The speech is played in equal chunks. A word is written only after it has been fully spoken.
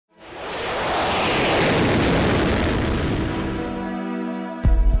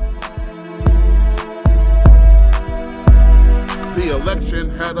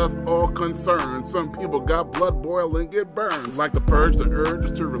had us all concerned. Some people got blood boiling, it burns. Like the purge, the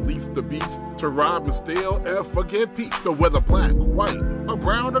urge to release the beast, to rob and steal and forget peace. The whether black, white, or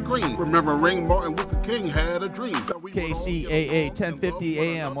brown or green. Remembering Martin Luther King had a dream. KCAA 1050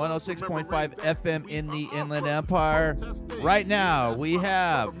 AM, 106.5 FM in the Inland Empire. Right now, we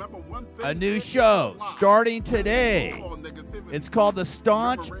have a new show starting today. It's called the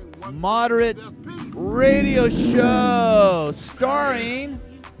Staunch Moderates Radio Show, starring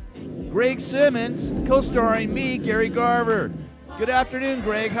Greg Simmons, co-starring me, Gary Garver. Good afternoon,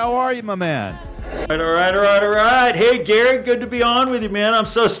 Greg. How are you, my man? All right. Hey, Gary, good to be on with you, man. I'm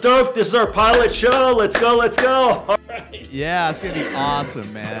so stoked. This is our pilot show. Let's go. All right. Yeah, it's going to be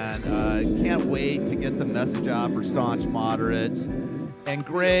awesome, man. Can't wait to get the message out for Staunch Moderates. And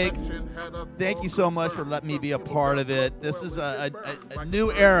Greg, thank you so much for letting me be a part of it. This is a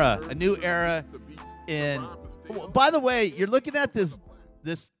new era, in. By the way, you're looking at this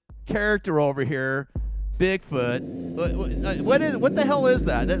character over here, Bigfoot. What the hell is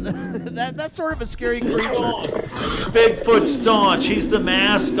that? That's sort of a scary creature. Bigfoot Staunch. He's the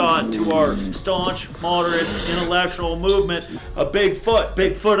mascot to our Staunch Moderates Intellectual Movement. A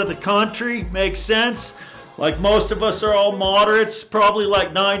Bigfoot of the country. Makes sense. Like most of us are all moderates, probably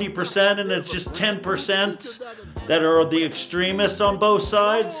like 90%, and it's just 10% that are the extremists on both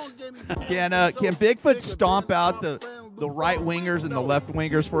sides. Can Bigfoot stomp out the right-wingers and the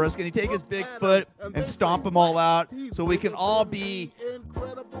left-wingers for us? Can he take his big foot and stomp them all out so we can all be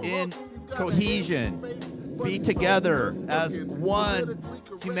in cohesion, be together as one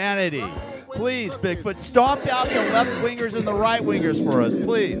humanity? Please, Bigfoot, stomp out the left-wingers and the right-wingers for us,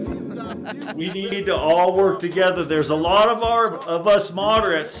 please. We need to all work together. There's a lot of us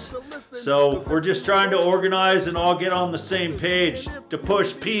moderates, so we're just trying to organize and all get on the same page to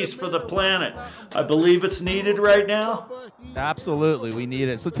push peace for the planet. I believe it's needed right now. Absolutely, we need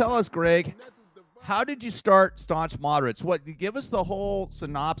it. So tell us, Greg, how did you start Staunch Moderates? Give us the whole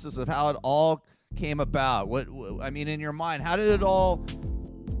synopsis of how it all came about. I mean, in your mind, how did it all?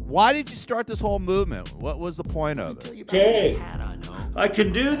 Why did you start this whole movement? What was the point of it? Okay, I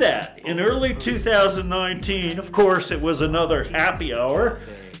can do that. In early 2019, of course, it was another happy hour,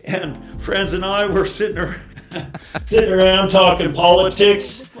 and friends and I were sitting around talking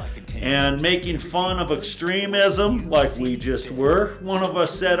politics and making fun of extremism like we just were. One of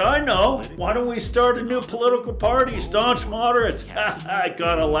us said, I know, why don't we start a new political party, Staunch Moderates? I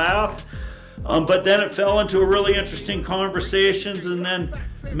got a laugh. But then it fell into a really interesting conversations, and then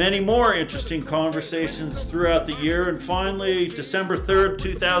many more interesting conversations throughout the year. And finally, December 3rd,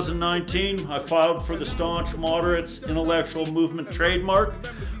 2019, I filed for the Staunch Moderates Intellectual Movement trademark.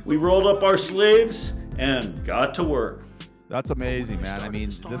 We rolled up our sleeves and got to work. That's amazing, man. I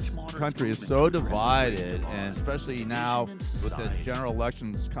mean, this country is so divided, and especially now with the general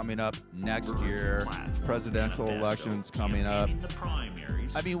elections coming up next year, presidential elections coming up.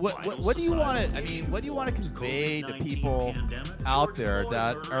 I mean, what do you want to? I mean, what do you want to convey to people out there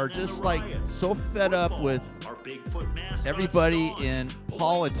that are just like so fed up with everybody in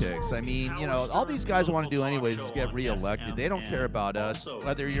politics? I mean, you know, all these guys want to do anyways is get reelected. They don't care about us,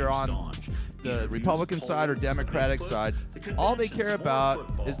 whether you're on the Republican side or Democratic side. All they care about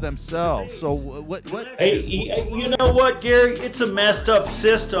is themselves. So what? Hey, you know what, Gary? It's a messed up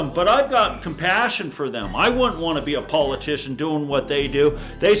system, but I've got compassion for them. I wouldn't want to be a politician doing what they do.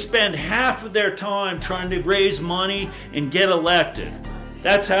 They spend half of their time trying to raise money and get elected.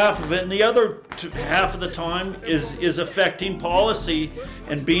 That's half of it, and the other half of the time is affecting policy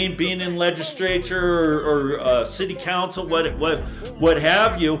and being in legislature or city council, what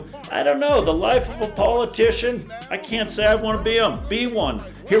have you. I don't know. The life of a politician, I can't say I want to be one.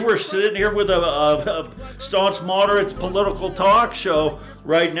 Here we're sitting here with a Staunch Moderates political talk show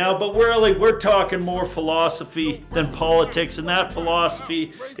right now, but really we're talking more philosophy than politics, and that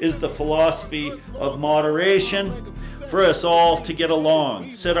philosophy is the philosophy of moderation. For us all to get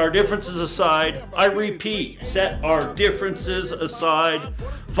along. Set our differences aside. I repeat, set our differences aside.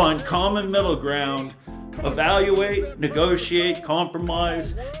 Find common middle ground. Evaluate, negotiate,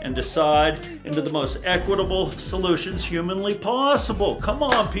 compromise, and decide into the most equitable solutions humanly possible. Come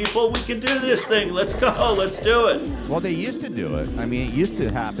on, people, we can do this thing. Let's go, let's do it. Well, they used to do it. I mean, it used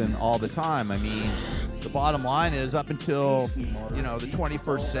to happen all the time. I mean, the bottom line is up until, you know, the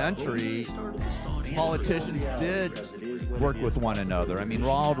 21st century, politicians did work with one another. I mean,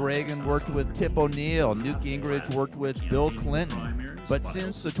 Ronald Reagan worked with Tip O'Neill. Newt Gingrich worked with Bill Clinton. But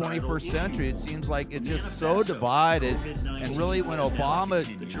since the 21st century, it seems like it's just so divided. And really, when Obama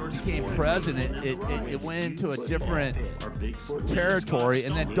became president, it went into a different territory.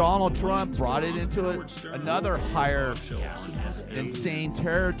 And then Donald Trump brought it into another higher, insane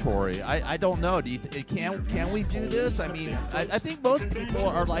territory. I don't know. Can we do this? I mean, I think most people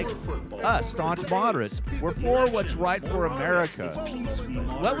are like us, staunch moderates. We're for what's right for America.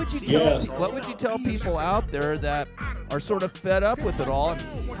 What would you tell people out there that are sort of fed up with it all? And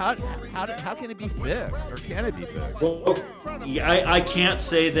how can it be fixed, or can it be fixed? Well, I can't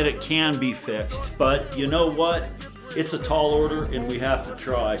say that it can be fixed, but you know what? It's a tall order, and we have to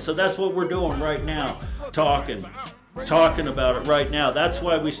try. So that's what we're doing right now, talking about it right now. That's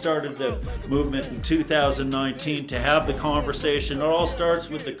why we started the movement in 2019, to have the conversation. It all starts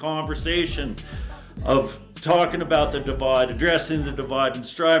with the conversation of talking about the divide, addressing the divide, and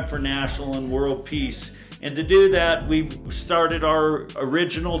strive for national and world peace. And to do that, we've started our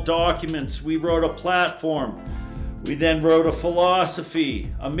original documents. We wrote a platform. We then wrote a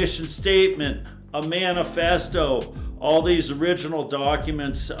philosophy, a mission statement, a manifesto, all these original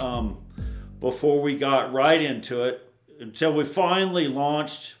documents before we got right into it, until we finally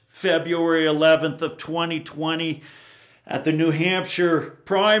launched February 11th of 2020 at the New Hampshire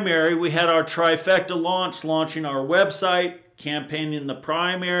primary. We had our trifecta launch, launching our website, campaigning the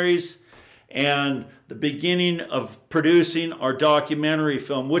primaries, and the beginning of producing our documentary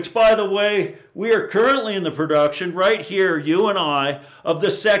film, which, by the way, we are currently in the production right here, you and I, of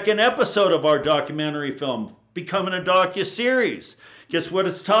the second episode of our documentary film, becoming a docu-series. Guess what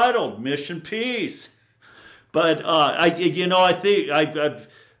it's titled? Mission Peace. But I think I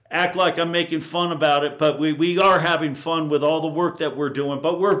act like I'm making fun about it, but we are having fun with all the work that we're doing.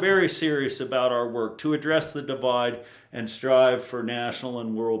 But we're very serious about our work to address the divide and strive for national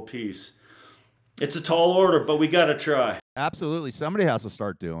and world peace. It's a tall order, but we got to try. Absolutely. Somebody has to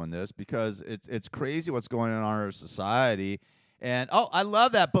start doing this, because it's crazy what's going on in our society. And, oh, I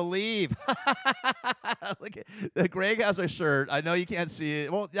love that. Believe. Look at, Greg has a shirt. I know you can't see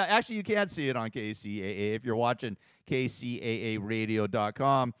it. Well, actually, you can see it on KCAA if you're watching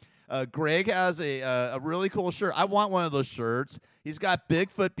KCAAradio.com. Greg has a really cool shirt. I want one of those shirts. He's got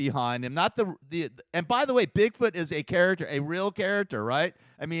Bigfoot behind him. Not the and by the way, Bigfoot is a character, a real character, right?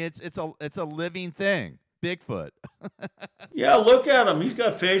 I mean, it's a living thing. Bigfoot. Yeah, look at him. He's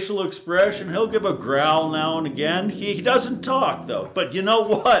got facial expression. He'll give a growl now and again. He doesn't talk, though. But you know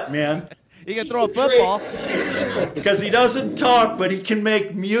what, man? He can throw a football. Because he doesn't talk, but he can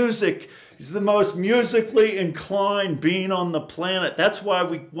make music. He's the most musically inclined being on the planet. That's why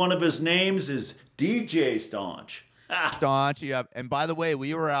one of his names is DJ Staunch. Staunch, yeah. And by the way,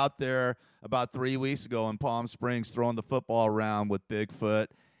 we were out there about 3 weeks ago in Palm Springs throwing the football around with Bigfoot.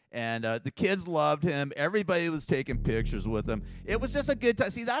 And the kids loved him. Everybody was taking pictures with him. It was just a good time.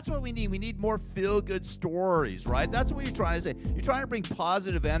 See, that's what we need. We need more feel-good stories, right? That's what you're trying to say. You're trying to bring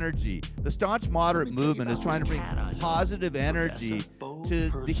positive energy. The Staunch Moderate Movement is trying to bring positive energy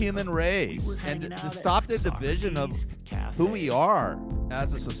to the human race and to stop the division of who we are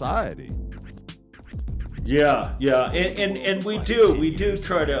as a society. Yeah, and we do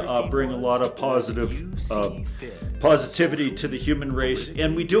try to bring a lot of positivity to the human race,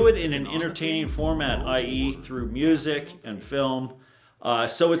 and we do it in an entertaining format, i.e. through music and film.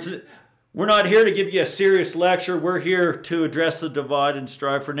 So we're not here to give you a serious lecture. We're here to address the divide and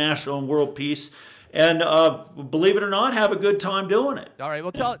strive for national and world peace. And believe it or not, have a good time doing it. All right,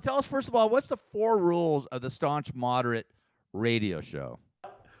 well, tell us first of all, what's the 4 rules of the Staunch Moderate radio show?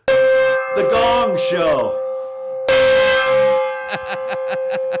 The Gong Show.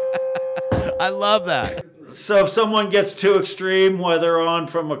 I love that. So if someone gets too extreme, while they're on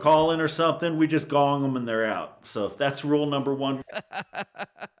from a call-in or something, we just gong them and they're out. So that's rule number 1.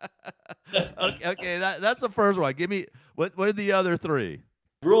 Okay, that's the first one. Give me, what are the other 3?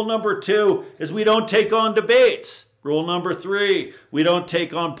 Rule number 2 is we don't take on debates. Rule number 3, we don't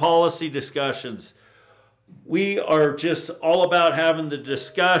take on policy discussions. We are just all about having the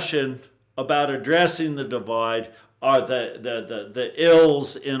discussion about addressing the divide, are the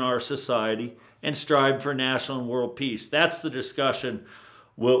ills in our society, and strive for national and world peace. That's the discussion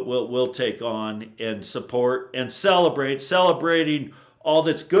we'll take on and support and celebrating all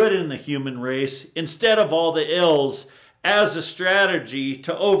that's good in the human race instead of all the ills, as a strategy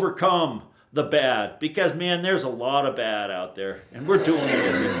to overcome the bad. Because, man, there's a lot of bad out there, and we're doing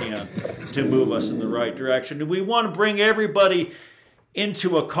what we can to move us in the right direction. And we want to bring everybody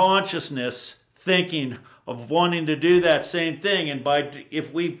into a consciousness thinking of wanting to do that same thing. And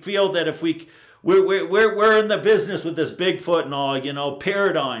if we feel that we're in the business with this Bigfoot and all,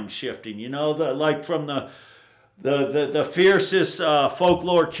 paradigm shifting, like from the the fiercest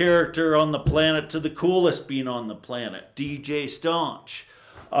folklore character on the planet to the coolest being on the planet, DJ Staunch.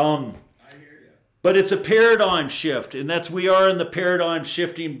 But it's a paradigm shift, and we are in the paradigm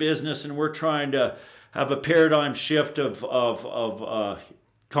shifting business, and we're trying to have a paradigm shift of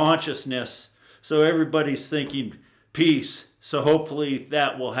consciousness, so everybody's thinking peace. So hopefully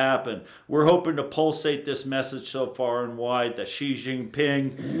that will happen. We're hoping to pulsate this message so far and wide that Xi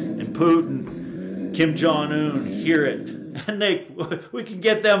Jinping and Putin, Kim Jong-un hear it. And we can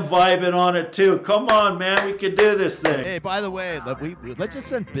get them vibing on it too. Come on, man, we can do this thing. Hey, by the way, let's just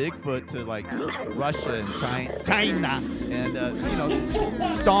send Bigfoot to like Russia and China, and you know,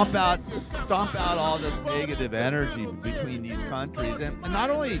 stomp out all this negative energy between these countries, and not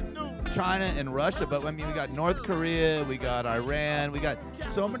only China and Russia, but I mean, we got North Korea, we got Iran, we got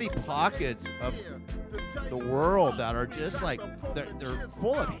so many pockets of the world that are just like they're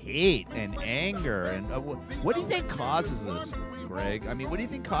full of hate and anger. And what do you think causes this, Greg? I mean, what do you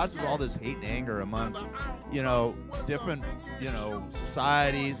think causes all this hate and anger among, you know, different, you know,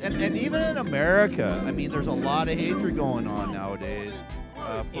 societies, and even in America? I mean, there's a lot of hatred going on nowadays.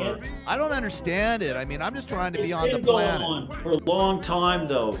 I don't understand it. I mean, I'm just trying to be on the planet. It's been going on for a long time,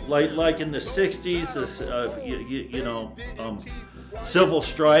 though. Like in the 60s, civil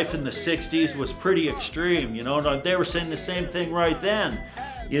strife in the 60s was pretty extreme. You know, they were saying the same thing right then.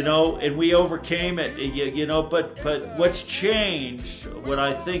 You know, and we overcame it. You know, but what's changed, what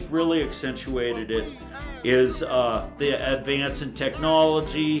I think really accentuated it, is the advance in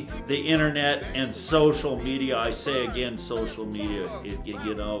technology, the internet, and social media. I say again, social media.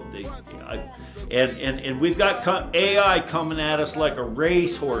 You know, and we've got AI coming at us like a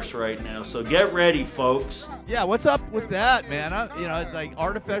racehorse right now. So get ready, folks. Yeah, what's up with that, man? You know, like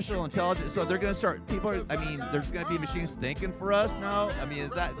artificial intelligence. So they're gonna start. I mean, there's gonna be machines thinking for us now. I mean,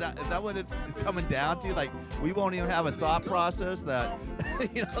 is that what it's coming down to? Like, we won't even have a thought process that,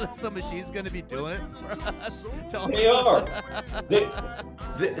 you know, that some machine's gonna be doing it for us. They are.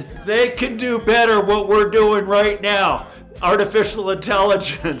 They can do better what we're doing right now. Artificial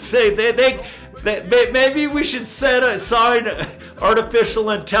intelligence. Maybe we should set aside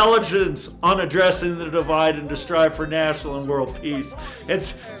artificial intelligence on addressing the divide and to strive for national and world peace, and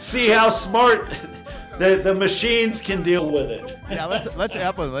see how smart the machines can deal with it. Yeah, let's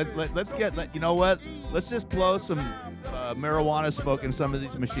get, you know what? Let's just blow some marijuana smoke in some of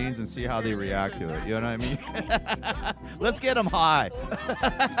these machines and see how they react to it. You know what I mean? Let's get them high.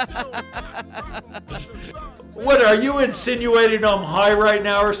 What, are you insinuating I'm high right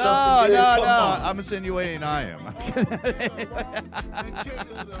now or something? No. I'm insinuating I am.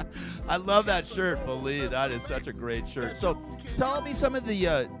 I love that shirt, believe. That is such a great shirt. So tell me some of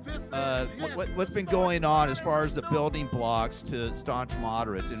the what's been going on as far as the building blocks to Staunch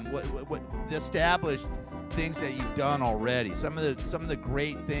Moderates, and what the established things that you've done already. Some of the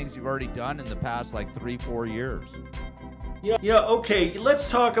great things you've already done in the past like 3-4 years. Yeah, okay, let's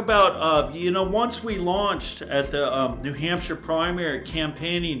talk about, you know, once we launched at the New Hampshire primary,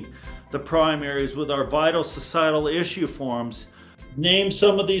 campaigning the primaries with our vital societal issue forums. Name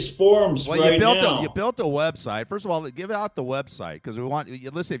some of these forums now. You built a website. First of all, give out the website, because we want,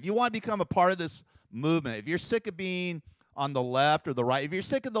 listen, if you want to become a part of this movement, if you're sick of being on the left or the right, if you're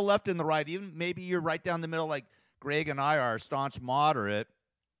sick of the left and the right, even maybe you're right down the middle like Greg and I are, Staunch Moderate,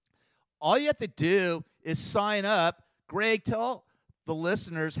 all you have to do is sign up. Greg, tell the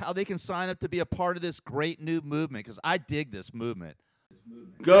listeners how they can sign up to be a part of this great new movement, because I dig this movement.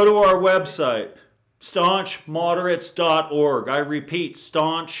 Go to our website, staunchmoderates.org. I repeat,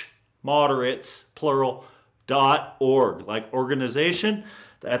 staunchmoderates, plural, .org, like organization.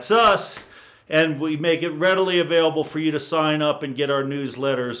 That's us. And we make it readily available for you to sign up and get our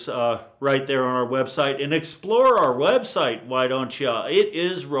newsletters right there on our website. And explore our website, why don't you? It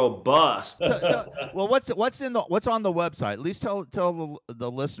is robust. Well, what's on the website? At least tell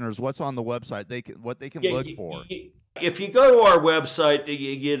the listeners what's on the website. What they can look for. If you go to our website,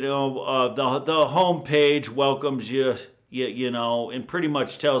 you know, the home page welcomes you, you know, and pretty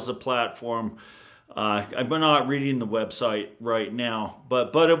much tells the platform. I'm not reading the website right now,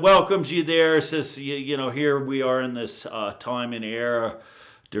 but it welcomes you there. It says, you know, here we are in this time and era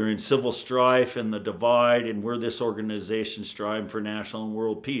during civil strife and the divide, and we're this organization striving for national and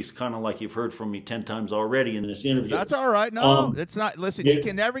world peace, kind of like you've heard from me 10 times already in this interview. That's all right. No, it's not. Listen, you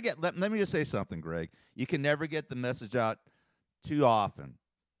can never get, let me just say something, Greg. You can never get the message out too often.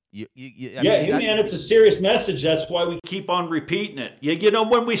 I mean, man, it's a serious message. That's why we keep on repeating it. You know,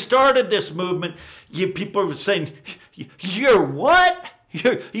 when we started this movement, people were saying, "You're what?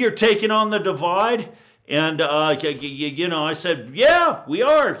 You're taking on the divide," And, you know, I said, yeah, we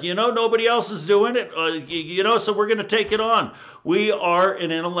are. You know, nobody else is doing it. You know, so we're going to take it on. We are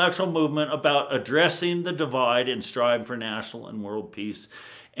an intellectual movement about addressing the divide and striving for national and world peace.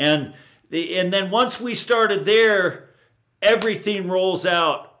 And then once we started there, everything rolls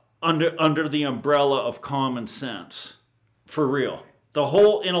out under the umbrella of common sense. For real. The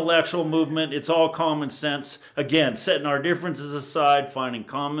whole intellectual movement, it's all common sense. Again, setting our differences aside, finding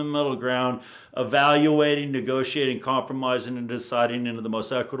common middle ground, evaluating, negotiating, compromising, and deciding into the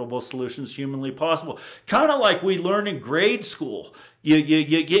most equitable solutions humanly possible. Kind of like we learn in grade school.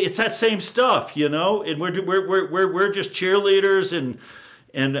 It's that same stuff, you know. And we're just cheerleaders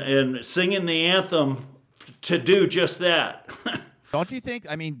and singing the anthem to do just that. Don't you think?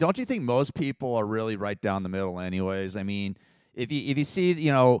 I mean, don't you think most people are really right down the middle, anyways? I mean, if you see,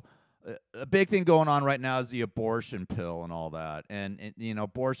 you know, a big thing going on right now is the abortion pill and all that, and you know,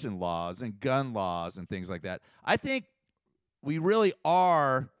 abortion laws and gun laws and things like that. I think we really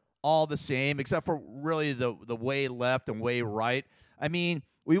are all the same, except for really the way left and way right. I mean,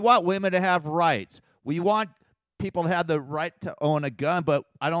 we want women to have rights. We want people to have the right to own a gun, but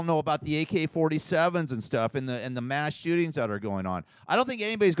I don't know about the AK-47s and stuff and the mass shootings that are going on. I don't think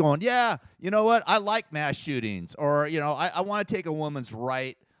anybody's going, yeah, you know what, I like mass shootings, or, you know, I want to take a woman's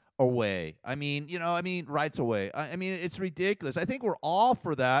right away. I mean, you know, rights away. I mean, it's ridiculous. I think we're all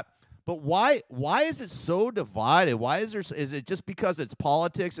for that, but why is it so divided? Is it just because it's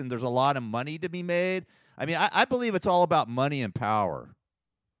politics and there's a lot of money to be made? I mean, I believe it's all about money and power.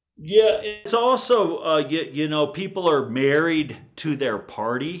 Yeah, it's also, you know, people are married to their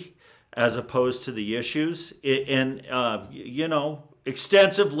party as opposed to the issues. And, you know,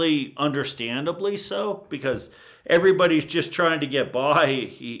 extensively, understandably so, because everybody's just trying to get by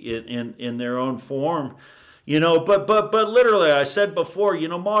in their own form. You know, but literally, I said before, you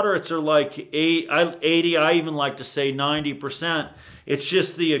know, moderates are like 80, I even like to say 90%. It's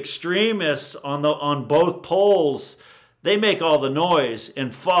just the extremists on both poles. They make all the noise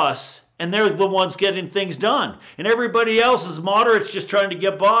and fuss, and they're the ones getting things done. And everybody else is moderates just trying to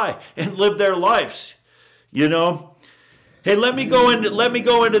get by and live their lives, you know. Hey, let me go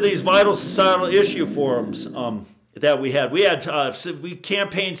into these vital societal issue forums that we had. We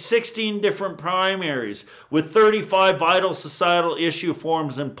campaigned 16 different primaries with 35 vital societal issue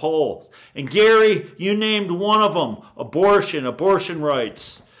forums and polls. And Gary, you named one of them: abortion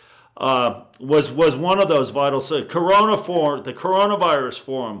rights. Was one of those vital. So the coronavirus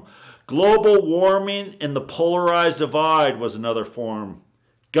forum, global warming and the polarized divide was another forum.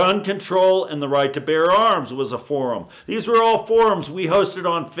 Gun control and the right to bear arms was a forum. These were all forums we hosted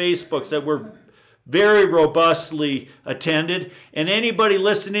on Facebook that were very robustly attended, and anybody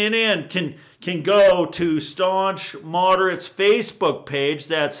listening in can go to Staunch Moderates Facebook page.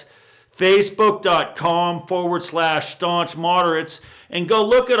 That's facebook.com/Staunch Moderates, and go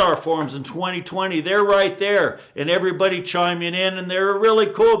look at our forums in 2020. They're right there, and everybody chiming in, and they're really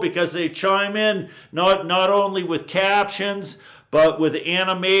cool because they chime in not only with captions, but with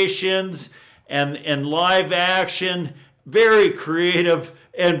animations and live action. Very creative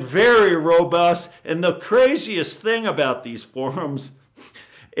and very robust. And the craziest thing about these forums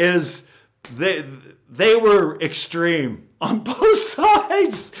is they were extreme on both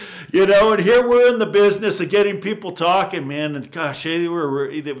sides, you know. And here we're in the business of getting people talking, man. And gosh, they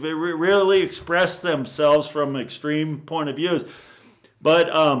really expressed themselves from extreme point of views. But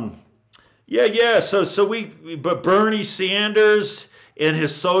yeah. But Bernie Sanders and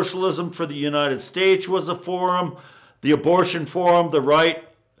his socialism for the United States was a forum. The abortion forum, the right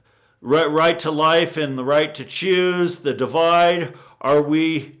to life and the right to choose, the divide. Are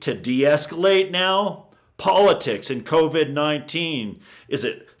we to de-escalate now? Politics and COVID-19. Is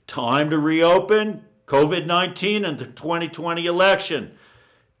it time to reopen? COVID-19 and the 2020 election.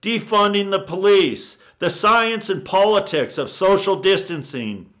 Defunding the police. The science and politics of social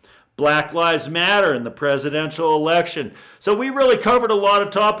distancing. Black Lives Matter and the presidential election. So we really covered a lot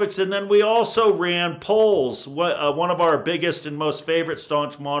of topics, and then we also ran polls. One of our biggest and most favorite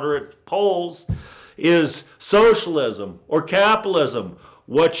Staunch Moderate polls is socialism or capitalism.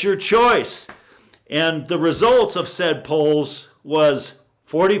 What's your choice? And the results of said polls was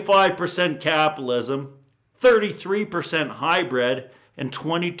 45% capitalism, 33% hybrid, and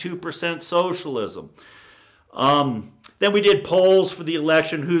 22% socialism. Then we did polls for the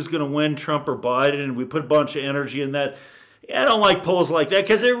election, who's going to win, Trump or Biden, and we put a bunch of energy in that. I don't like polls like that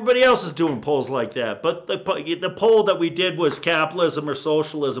because everybody else is doing polls like that. But the poll that we did was capitalism or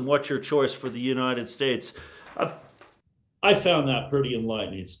socialism, what's your choice for the United States? I found that pretty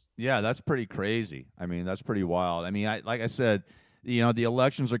enlightening. Yeah, that's pretty crazy. I mean, that's pretty wild. I mean, like I said, you know, the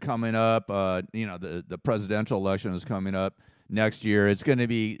elections are coming up. You know, the presidential election is coming up next year. It's going to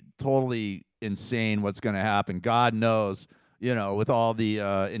be totally insane what's going to happen. God knows, you know, with all the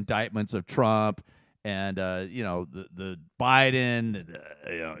indictments of Trump and, you know, the Biden,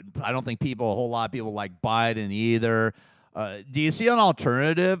 you know, I don't think a whole lot of people like Biden either. Do you see an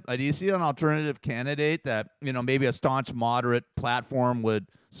alternative? Do you see an alternative candidate that, you know, maybe a staunch moderate platform would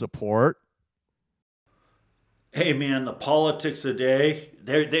support? Hey, man, the politics today,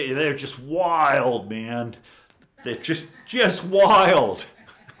 they're just wild, man. They're just wild.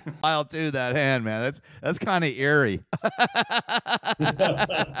 I'll do that hand, man. That's kind of eerie.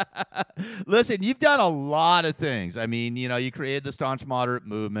 Listen, you've done a lot of things. I mean, you know, you created the Staunch Moderate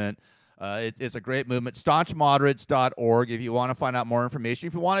Movement. It's a great movement. StaunchModerates.org if you want to find out more information.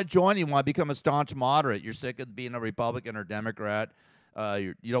 If you want to join, you want to become a staunch moderate. You're sick of being a Republican or Democrat.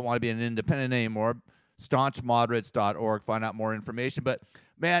 You don't want to be an independent anymore. StaunchModerates.org. Find out more information. But,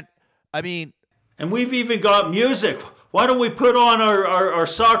 man, I mean... And we've even got music. Why don't we put on our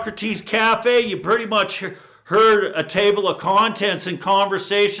Socrates Cafe? You pretty much heard a table of contents and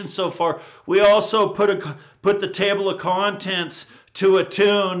conversation so far. We also put the table of contents to a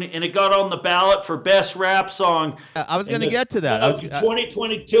tune, and it got on the ballot for best rap song. I was going to get to that.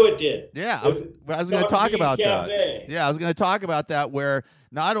 2022 it did. Yeah, I was going to talk about that. Yeah, I was going to talk about that, where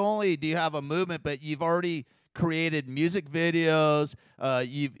not only do you have a movement, but you've already created music videos.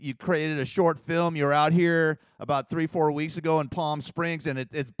 You've created a short film. You're out here about 3-4 weeks ago in Palm Springs, and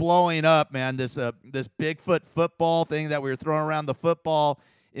it's blowing up, man. This Bigfoot football thing that we were throwing around the football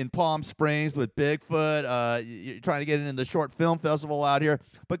in Palm Springs with Bigfoot. You're trying to get into the short film festival out here.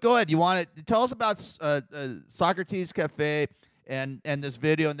 But go ahead. You want to tell us about Socrates Cafe and this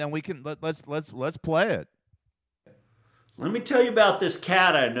video, and then we can let's play it. Let me tell you about this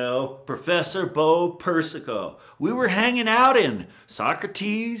cat I know, Professor Bo Persico. We were hanging out in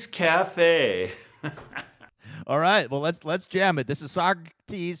Socrates Cafe. All right, well let's jam it. This is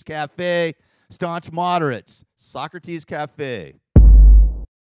Socrates Cafe, Staunch Moderates, Socrates Cafe.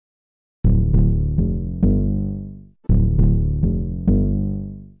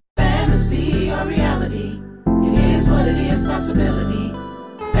 Fantasy or reality, it is what it is, possibility.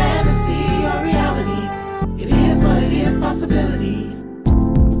 Fantasy or reality, it is what it is, possibilities.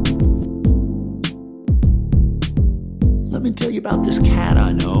 Let me tell you about this cat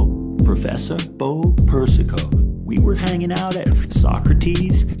I know, Professor Bo Persico. We were hanging out at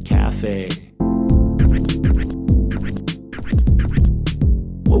Socrates Cafe.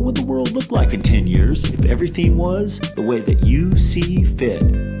 What would the world look like in 10 years if everything was the way that you see fit?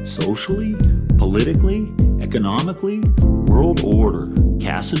 Socially, politically, economically, world order,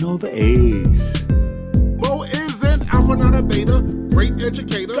 Casanova A's. Bo is an alpha, not a beta, great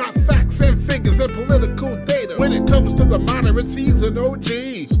educator, got facts and figures and political data. When it comes to the moderates, he's an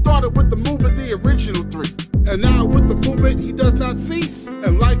OG. Started with the movement, the original three, and now with the movement, he does not cease.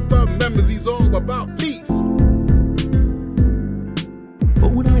 And like the members, he's all about peace.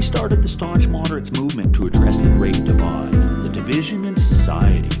 But when I started the Staunch Moderates Movement to address the Great Divide, the division in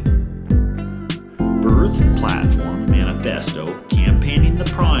society, birth, platform, manifesto, campaigning the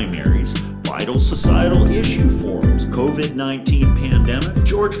primaries, vital societal issue forums, COVID-19 pandemic,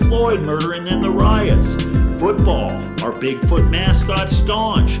 George Floyd murder and then the riots, football, our Bigfoot mascot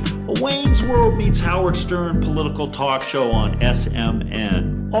Staunch, a Wayne's World meets Howard Stern political talk show on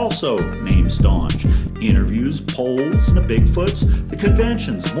SMN, also named Staunch, interviews, polls, and the Bigfoots, the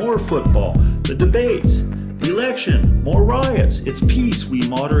conventions, more football, the debates, the election, more riots. It's peace we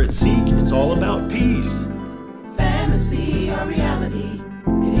moderates seek. It's all about peace. Fantasy or reality,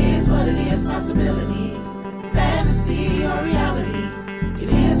 it is what it is, possibilities. Fantasy or reality, it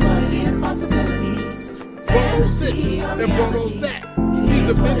is what it is, possibilities. Bono's this and Bono's that. He's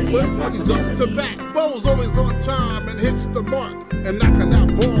a Bigfoot when he's up to bat. Bo's always on time and hits the mark, and knocking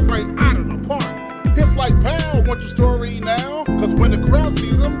that ball right out of the park. Hits like pow, want your story now? Cause when the crowd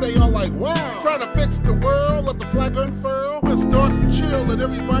sees him, they all like, wow. Try to fix the world, let the flag unfurl. We'll start to chill and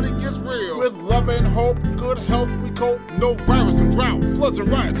everybody gets real. With love and hope, good health we cope. No virus and drought, floods and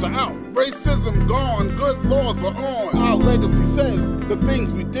riots are out. Racism gone, good laws are on. Our legacy says the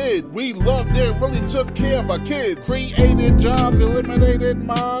things we did. We loved and really took care of our kids. Created jobs, eliminated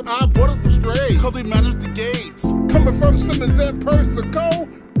mobs. Our borders were straight, cause we managed the gates. Coming from Simmons and Persico.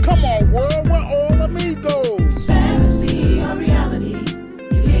 Come on, world, we're all amigos. Fantasy or reality,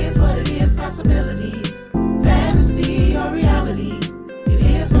 it is what it is, possibilities. Fantasy or reality, it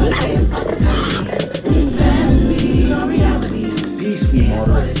is what it is, possibilities. Fantasy or reality, Peace we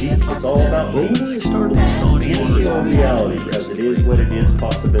moderates seek. It's all about when I started the Staunch Fantasy or reality, because it is what it is,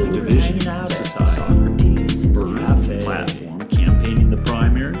 possibility. Division in society, Socrates, birth, platform, campaign.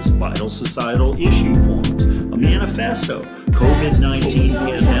 vital societal issue forms, a manifesto, COVID-19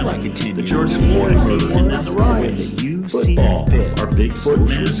 pandemic, the George Floyd murder and then the riots, football, our Bigfoot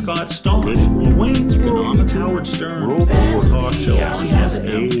mascot Staunch, the Wayne's World, Howard Stern, World War talk show,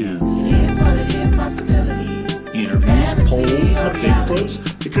 interviews, polls of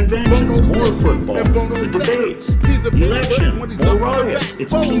Bigfoots, the conventions, more football, the debates, the election, more riots.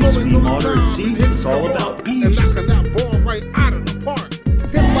 It's peace, be moderate, see, it's all about peace. And knocking that ball right out of the park.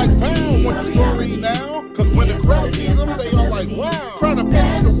 It's like, wow, what the story now? Cause when the crowd sees them, they are like, wow. Trying to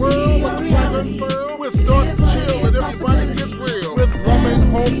fix the world with the flag unfurled. We're starting to chill and everybody gets real. With rum and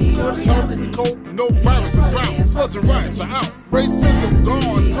hope, good health we cope. No virus and drought, floods and riots are out. Racism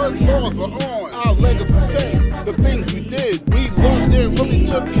gone, good laws are on. Our legacy says the things we did. We loved and really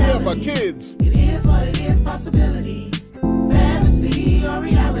took care of our kids. It is what it is, possibilities. Fantasy or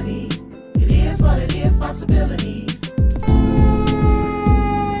reality. It is what it is, possibilities.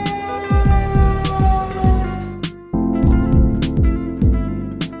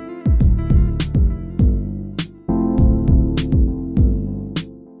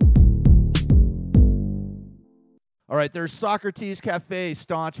 All right, there's Socrates Cafe,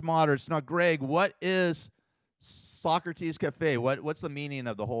 Staunch Moderates. Now, Greg, what is Socrates Cafe? What's the meaning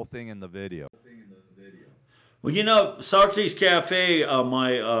of the whole thing in the video? Well, you know, Socrates Cafe,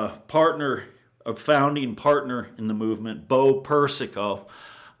 my partner, a founding partner in the movement, Bo Persico,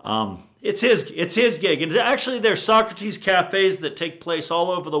 it's his gig. And actually, there's Socrates Cafes that take place all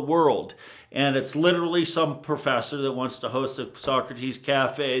over the world. And it's literally some professor that wants to host a Socrates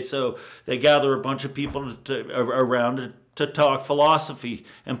Cafe. So they gather a bunch of people around to talk philosophy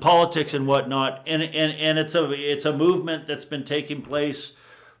and politics and whatnot. And it's a movement that's been taking place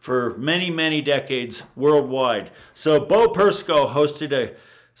for many, many decades worldwide. So Bo Persico hosted a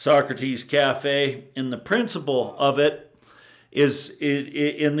Socrates Cafe, and the principle of it is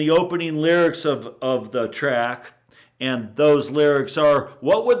in the opening lyrics of the track. And those lyrics are,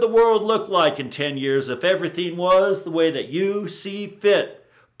 what would the world look like in 10 years if everything was the way that you see fit?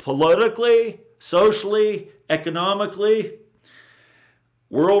 Politically, socially, economically,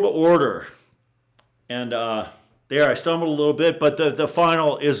 world order. And there I stumbled a little bit, but the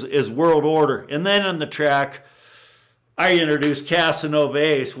final is world order. And then on the track, I introduced Casanova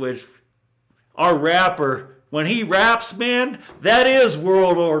Ace, which our rapper, when he raps, man, that is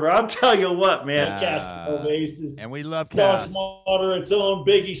world order. I'll tell you what, man. Casanova Ace is, and we love Staunch Cass. Moderates own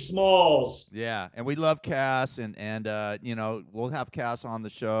Biggie Smalls. Yeah, and we love Cass, and you know, we'll have Cass on the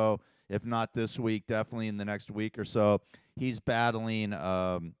show. If not this week, definitely in the next week or so. He's battling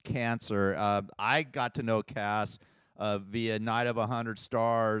cancer. I got to know Cass via Night of 100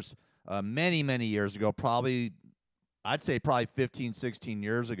 Stars many, many years ago. I'd say probably 15, 16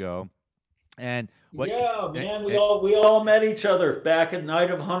 years ago. And man, we all met each other back at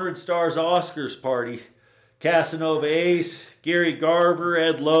Night of 100 Stars Oscars party. Casanova Ace, Gary Garver,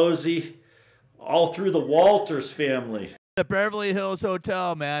 Ed Losey, all through the Walters family. The Beverly Hills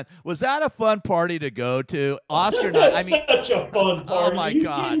Hotel, man. Was that a fun party to go to? Oscar night. I mean, such a fun party. Oh my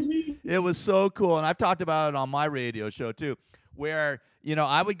God. It was so cool. And I've talked about it on my radio show too, where, you know,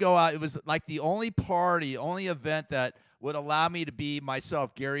 I would go out. It was like the only event that would allow me to be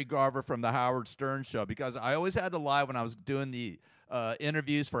myself, Gary Garver from the Howard Stern Show, because I always had to lie when I was doing the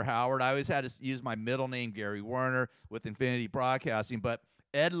interviews for Howard. I always had to use my middle name, Gary Werner, with Infinity Broadcasting. But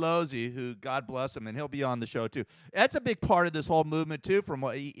Ed Losey, who, God bless him, and he'll be on the show too. Ed's a big part of this whole movement too. From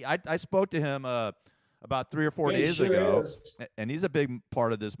what I spoke to him about 3 or 4 days ago, and he's a big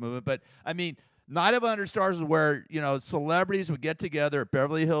part of this movement. But I mean, Night of 100 Stars is where, you know, celebrities would get together at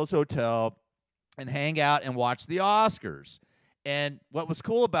Beverly Hills Hotel and hang out and watch the Oscars. And what was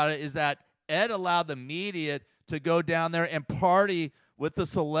cool about it is that Ed allowed the media to go down there and party with the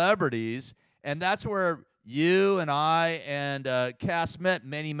celebrities, and that's where you and I and Cass met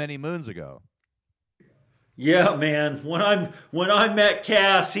many, many moons ago. Yeah, man. When I met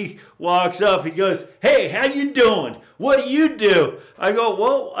Cass, he walks up. He goes, "Hey, how you doing? What do you do?" I go,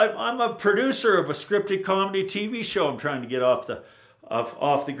 "Well, I'm a producer of a scripted comedy TV show. I'm trying to get off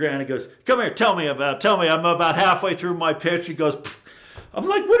the ground." He goes, "Come here, tell me. I'm about halfway through my pitch." He goes, "Pfft." I'm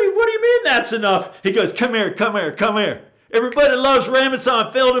like, what do you mean that's enough?" He goes, "Come here. Everybody loves Raymond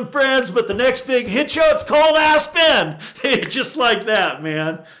Seinfeld and Friends, but the next big hit show, it's called Aspen." Just like that,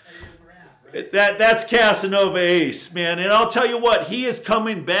 man. That's Casanova Ace, man. And I'll tell you what, he is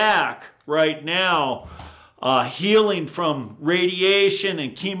coming back right now, healing from radiation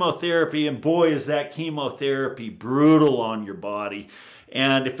and chemotherapy. And boy, is that chemotherapy brutal on your body.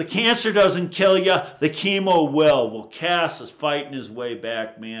 And if the cancer doesn't kill you, the chemo will. Well, Cass is fighting his way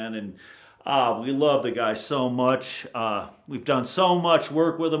back, man. And We love the guy so much. We've done so much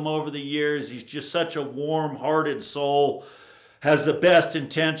work with him over the years. He's just such a warm-hearted soul. Has the best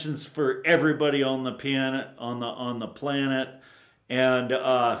intentions for everybody on the planet. And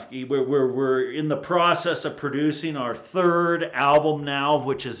we're in the process of producing our 3rd album now,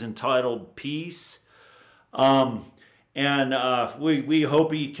 which is entitled Peace. We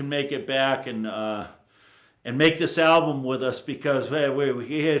hope he can make it back and make this album with us, because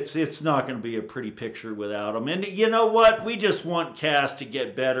it's not going to be a pretty picture without him. And you know what? We just want Cass to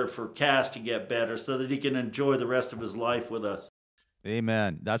get better so that he can enjoy the rest of his life with us.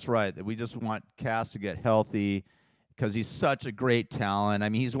 Amen. That's right. We just want Cass to get healthy, because he's such a great talent. I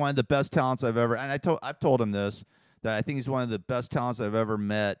mean, he's one of the best talents I've ever, and I've told him this, that I think he's one of the best talents I've ever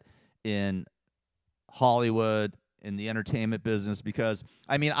met in Hollywood, in the entertainment business, because,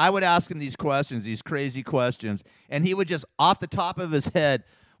 I mean, I would ask him these questions, these crazy questions, and he would just, off the top of his head,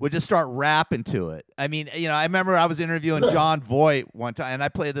 would just start rapping to it. I mean, you know, I remember I was interviewing John Voight one time, and I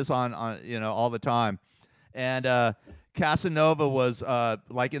play this on you know, all the time, and Casanova was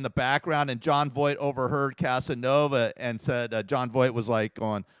like in the background, and John Voight overheard Casanova and said, John Voight was like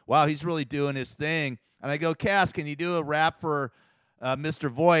going, wow, he's really doing his thing. And I go, Cass, can you do a rap for Mr.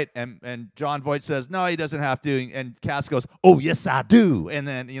 Voight? And John Voight says, no, he doesn't have to. And Cass goes, oh, yes, I do. And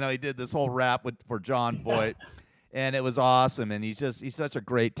then, you know, he did this whole rap for John Voight. And it was awesome. And he's such a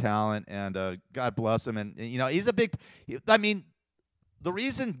great talent. And God bless him. And, you know, he's a big, I mean, the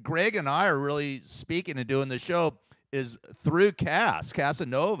reason Greg and I are really speaking and doing the show is through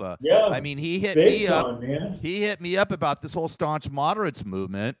Casanova. Yeah. I mean, he hit me up. Man. He hit me up about this whole Staunch Moderates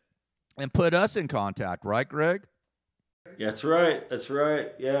movement and put us in contact, right, Greg? That's right. That's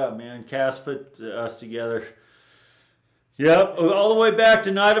right. Yeah, man. Cass put us together. Yep. All the way back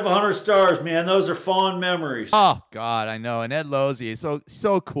to Night of 100 Stars, man. Those are fond memories. Oh, God, I know. And Ed Losey is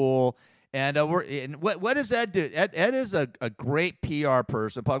so cool. And what does Ed do? Ed is a great PR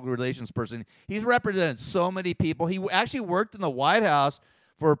person, public relations person. He's represented so many people. He actually worked in the White House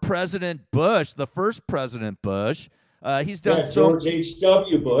for President Bush, the first President Bush. He's done George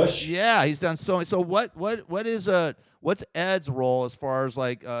H.W. Bush. Yeah, he's done so. So what's Ed's role as far as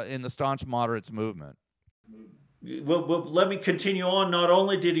like in the Staunch Moderates movement? Well, let me continue on. Not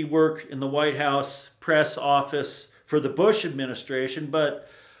only did he work in the White House press office for the Bush administration, but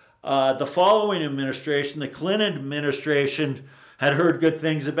the following administration, the Clinton administration, had heard good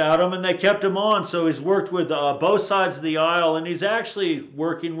things about him, and they kept him on. So he's worked with both sides of the aisle, and he's actually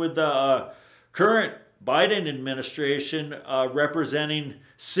working with the current Biden administration, representing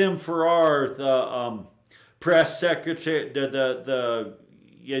Sim Farrar, the press secretary, the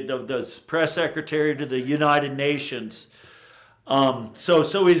press secretary to the United Nations.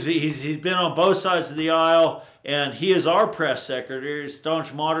 So he's been on both sides of the aisle, and he is our press secretary,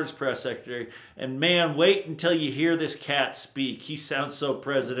 Staunch Moderates press secretary. And man, wait until you hear this cat speak. He sounds so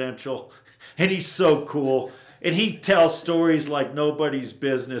presidential, and he's so cool. And he tells stories like nobody's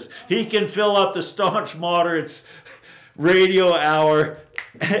business. He can fill up the Staunch Moderates radio hour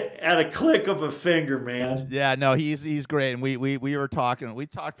at a click of a finger, man. Yeah, no, he's great. And we were talking. We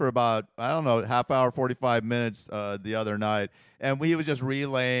talked for about, I don't know, half hour, 45 minutes the other night, and he was just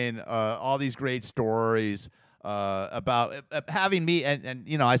relaying all these great stories about having me. And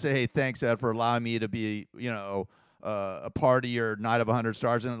you know, I said, hey, thanks, Ed, for allowing me to be, you know, a part of your Night of 100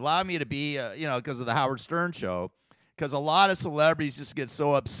 Stars, and allow me to be, you know, because of the Howard Stern show. Because a lot of celebrities just get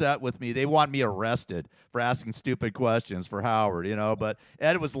so upset with me. They want me arrested for asking stupid questions for Howard, you know. But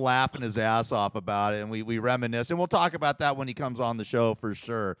Ed was laughing his ass off about it, and we reminisce. And we'll talk about that when he comes on the show for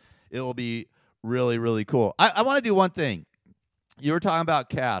sure. It will be really, really cool. I want to do one thing. You were talking about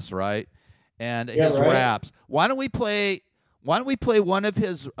Cass, right? And his raps. Why don't we play one of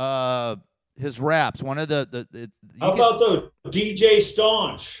his raps? One of the how about the DJ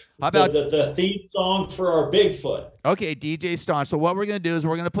Staunch? How about the theme song for our Bigfoot? Okay, DJ Staunch. So what we're going to do is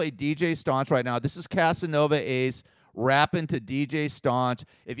we're going to play DJ Staunch right now. This is Casanova Ace rapping to DJ Staunch.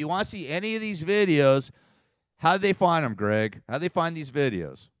 If you want to see any of these videos, how do they find them, Greg? How do they find these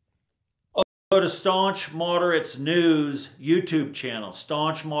videos? Go to Staunch Moderates News YouTube channel,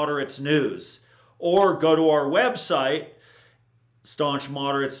 Staunch Moderates News, or go to our website,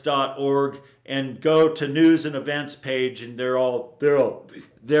 staunchmoderates.org, and go to news and events page, and they're all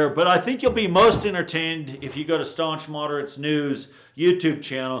there. But I think you'll be most entertained if you go to Staunch Moderates News YouTube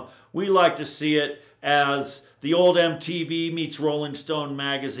channel. We like to see it as the old MTV meets Rolling Stone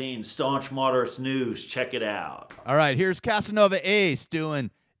magazine. Staunch Moderates News. Check it out. All right, here's Casanova Ace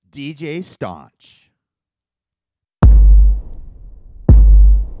doing DJ Staunch.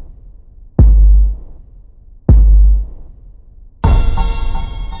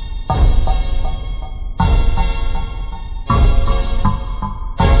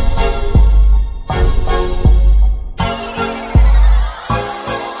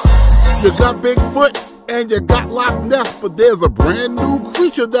 You got Bigfoot and you got Loch Ness, but there's a brand new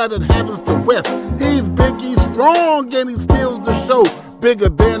creature that inhabits the West. He's big, he's strong, and he steals the show. Bigger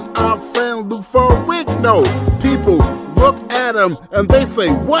than our friend Lou Ferrigno. People look at him and they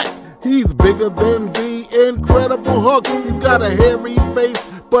say, what? He's bigger than the Incredible Hulk. He's got a hairy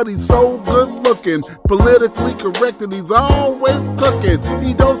face, but he's so good looking. Politically correct and he's always cooking.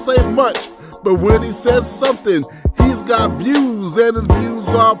 He don't say much, but when he says something, he's got views and his views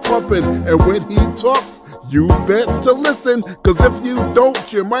are pumping. And when he talks, you bet to listen, cause if you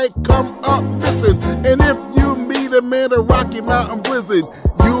don't, you might come up missing. And if you meet him in a Rocky Mountain blizzard,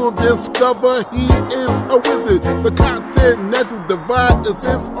 you'll discover he is a wizard. The Continental Divide is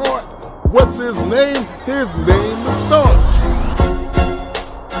his heart. What's his name? His name is Staunch.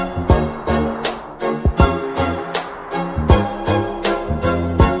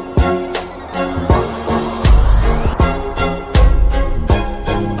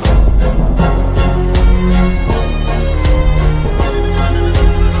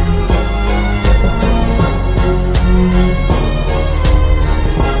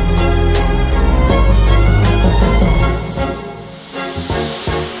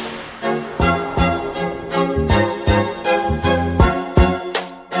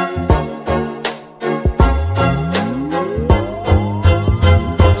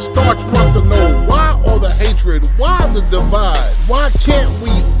 Why the divide? Why can't we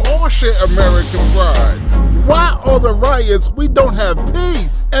all share American pride? Why all the riots? We don't have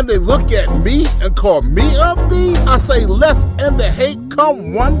peace. And they look at me and call me a beast. I say let's end the hate,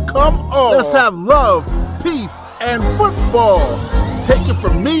 come one, come all. Let's have love, peace, and football. Take it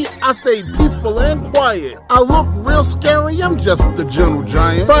from me, I stay peaceful and quiet. I look real scary, I'm just the gentle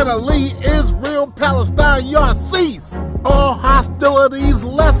giant. Finally, Israel, Palestine, y'all cease. All hostilities,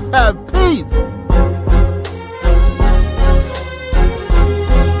 let's have peace.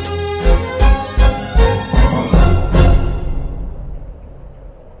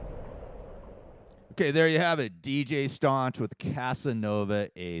 Okay, there you have it. DJ Staunch with Casanova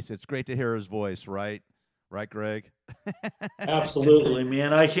Ace. It's great to hear his voice, right? Right, Greg? Absolutely,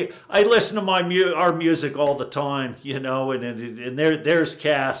 man. I listen to our music all the time, you know, and there's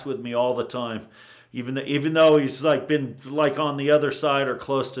Cass with me all the time, even though he's been on the other side or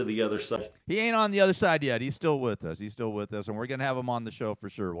close to the other side. He ain't on the other side yet. He's still with us. He's still with us, and we're gonna have him on the show for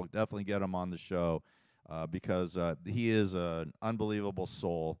sure. We'll definitely get him on the show because he is an unbelievable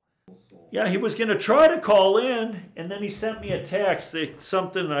soul. Yeah, he was going to try to call in, and then he sent me a text.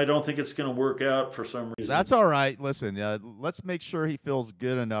 Something I don't think it's going to work out for some reason. That's all right. Listen, let's make sure he feels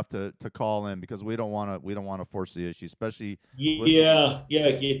good enough to call in because we don't want to force the issue, especially. Yeah.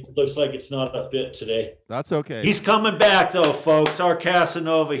 It looks like it's not a fit today. That's okay. He's coming back though, folks. Our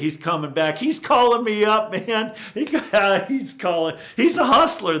Casanova, he's coming back. He's calling me up, man. He's calling. He's a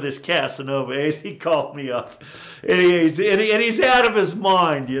hustler, this Casanova. He called me up, and he's out of his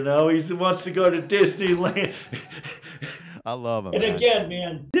mind, you know. He wants to go to Disneyland. I love him. And man. Again,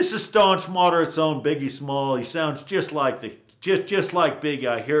 man, this is Staunch Moderates' own Biggie Small. He sounds just like just like Biggie.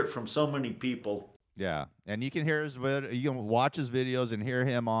 I hear it from so many people. Yeah, and you can hear his you can watch his videos and hear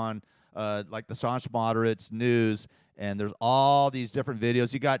him on like the Staunch Moderates News, and there's all these different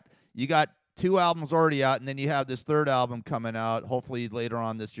videos. You got 2 albums already out, and then you have this 3rd album coming out, hopefully later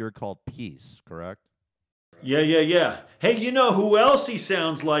on this year, called Peace. Correct? Yeah. Hey, you know who else he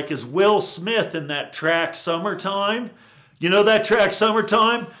sounds like is Will Smith in that track Summertime. You know that track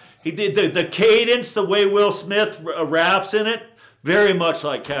Summertime? He did the cadence, the way Will Smith raps in it, very much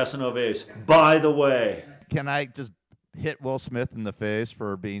like Casanova Ace. By the way. Can I just hit Will Smith in the face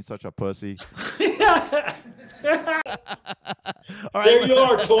for being such a pussy? All right. There you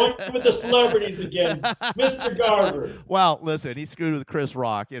are, toying with the celebrities again, Mr. Garver. Well, listen, he screwed with Chris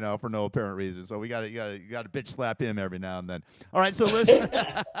Rock, you know, for no apparent reason. So you got to bitch slap him every now and then. All right, so listen,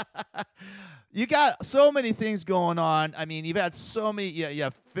 you got so many things going on. I mean, you've had so many. You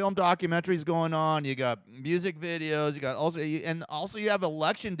have film documentaries going on. You got music videos. You got also you have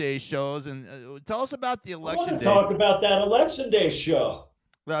election day shows. And tell us about the election day. Talk about that election day show.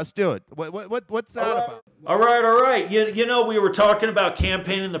 Let's do it. What's that about? All right. You know, we were talking about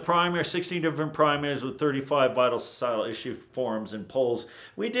campaigning the primary, 16 different primaries with 35 vital societal issue forums and polls.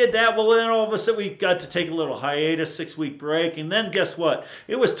 We did that. Well, then all of a sudden we got to take a little hiatus, 6-week break. And then guess what?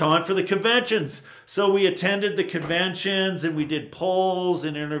 It was time for the conventions. So we attended the conventions and we did polls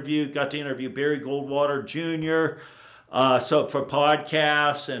and got to interview Barry Goldwater Jr., so for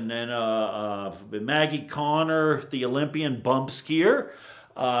podcasts, and then Maggie Connor, the Olympian bump skier.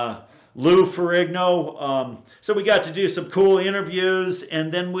 Lou Ferrigno. So we got to do some cool interviews,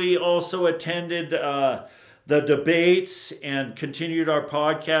 and then we also attended the debates and continued our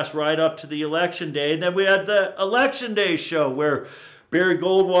podcast right up to the election day. And then we had the election day show where Barry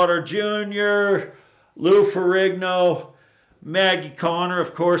Goldwater Jr., Lou Ferrigno, Maggie Connor,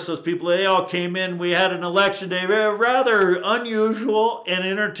 of course, those people, they all came in. We had an election day, a rather unusual and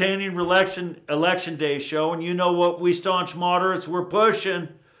entertaining election day show. And you know what we staunch moderates were pushing?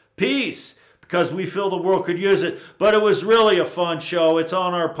 Peace, because we feel the world could use it. But it was really a fun show. It's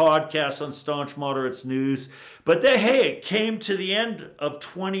on our podcast on Staunch Moderates News. But hey, it came to the end of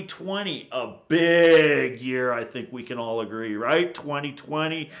 2020, a big year, I think we can all agree, right?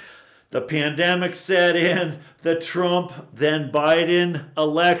 2020. The pandemic set in, the Trump, then Biden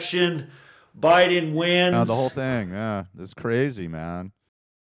election. Biden wins. Oh, the whole thing, yeah. It's crazy, man.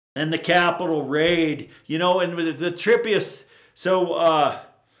 And the Capitol raid. You know, and the trippiest... So,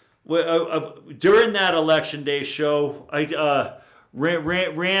 during that election day show, I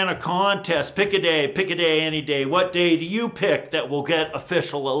ran a contest. Pick a day, any day. What day do you pick that will get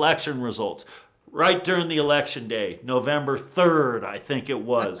official election results? Right during the election day, November 3rd, I think it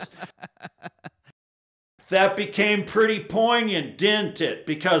was. That became pretty poignant, didn't it?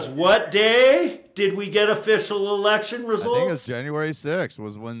 Because what day did we get official election results? I think it's January 6th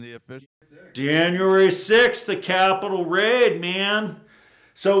was when the official... January 6th, the Capitol raid, man.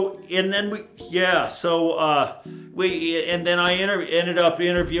 So, and then I ended up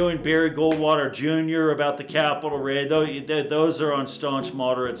interviewing Barry Goldwater Jr. about the Capitol raid. Those are on Staunch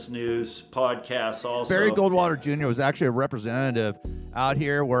Moderates News podcasts also. Barry Goldwater Jr. was actually a representative out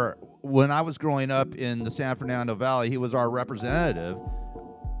here where, when I was growing up in the San Fernando Valley, he was our representative.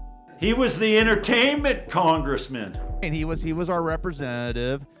 He was the entertainment congressman. And he was our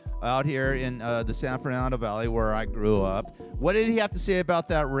representative out here in the San Fernando Valley where I grew up. What did he have to say about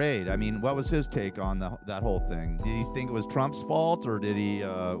that raid? I mean, what was his take on that whole thing? Did he think it was Trump's fault, or did he?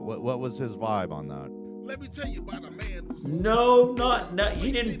 What was his vibe on that? Let me tell you about a man who's... No, not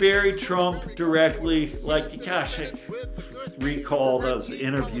he didn't bury Trump directly. Like, gosh, I recall those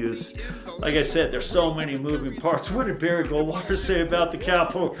interviews. Like I said, there's so many moving parts. What did Barry Goldwater say about the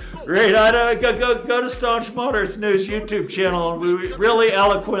Capitol raid? Go to Staunch Moderates News YouTube channel, and we really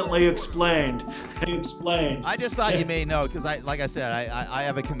eloquently explained. I just thought you may know, because like I said, I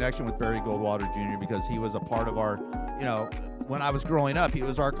have a connection with Barry Goldwater Jr. because he was a part of our, you know, when I was growing up, he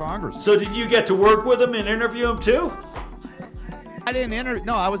was our congressman. So did you get to work with him and interview him too? I didn't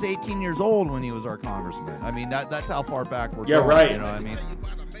No, I was 18 years old when he was our congressman. I mean, that's how far back we're going. Yeah, right. You know what I mean?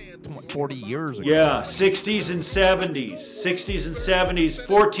 40 years ago. Yeah, 60s and 70s.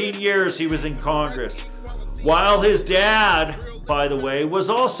 14 years he was in Congress. While his dad, by the way, was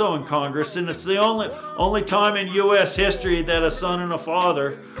also in Congress, and it's the only time in U.S. history that a son and a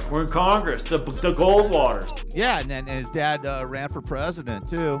father were in Congress, the Goldwaters. Yeah, and his dad ran for president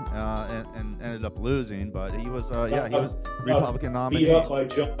too, and ended up losing, but he was he was Republican nominee. Beat up by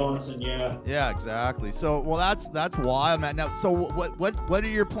Johnson, yeah. Yeah, exactly. So, well, that's wild, man. Now, so what are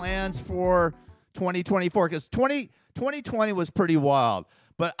your plans for 2024? Because 2020 was pretty wild.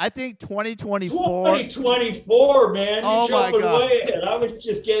 But I think 2024... 2024, man. You're jumping God. way ahead. I was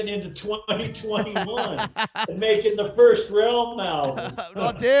just getting into 2021 and making the first Realm album.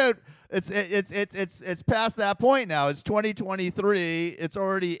 Well, dude, it's past that point now. It's 2023. It's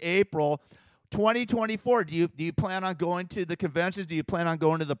already April. 2024. Do you plan on going to the conventions? Do you plan on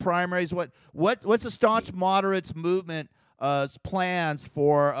going to the primaries? What's the Staunch Moderates movement plans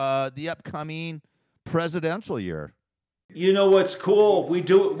for the upcoming presidential year? You know what's cool?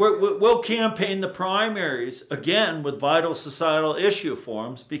 We'll campaign the primaries again with vital societal issue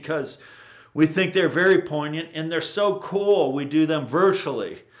forums because we think they're very poignant and they're so cool. We do them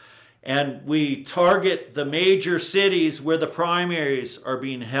virtually, and we target the major cities where the primaries are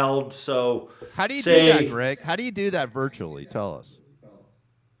being held. So, how do you do that, Greg? How do you do that virtually? Tell us.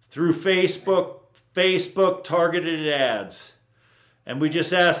 Through Facebook targeted ads, and we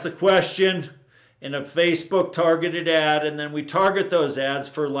just ask the question in a Facebook targeted ad, and then we target those ads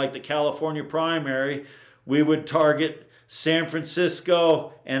for, like, the California primary. We would target San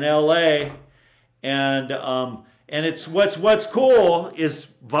Francisco and LA, and it's what's cool is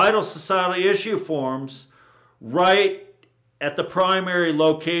vital society issue forums right at the primary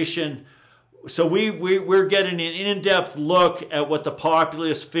location. So we're getting an in-depth look at what the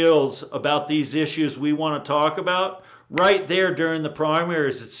populace feels about these issues we want to talk about right there during the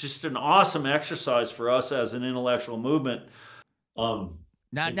primaries. It's just an awesome exercise for us as an intellectual movement. Now,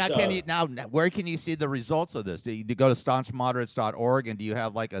 where can you see the results of this? Do you go to staunchmoderates.org, and do you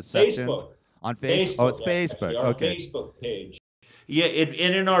have like a section on Facebook? Oh, it's Facebook. Our okay. Facebook page. Yeah,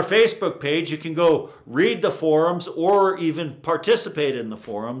 and in our Facebook page, you can go read the forums or even participate in the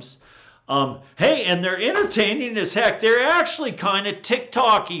forums. Hey, and they're entertaining as heck. They're actually kind of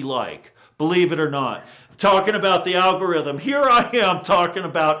TikTok-y like, believe it or not. Talking about the algorithm. Here I am talking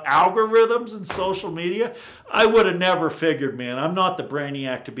about algorithms and social media. I would have never figured, man. I'm not the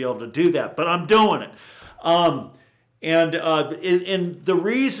brainiac to be able to do that, but I'm doing it. And the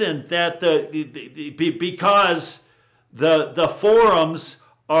reason that because the forums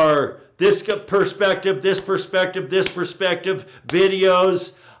are this perspective,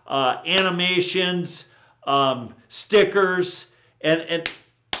 videos, animations, stickers, and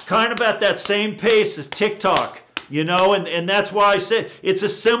kind of at that same pace as TikTok, you know, and that's why I said it's a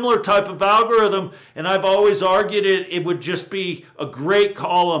similar type of algorithm, and I've always argued it would just be a great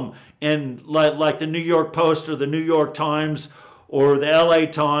column in like the New York Post or the New York Times or the LA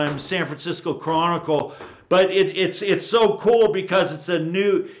Times, San Francisco Chronicle, but it's so cool because it's a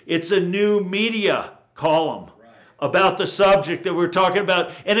new media column about the subject that we're talking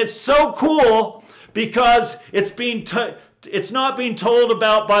about, and it's so cool because it's not being told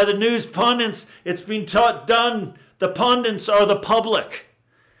about by the news pundits. It's being done. The pundits are the public.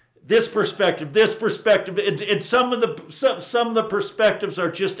 This perspective, and some of the perspectives are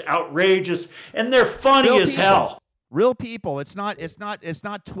just outrageous, and they're funny as hell. Real people. It's not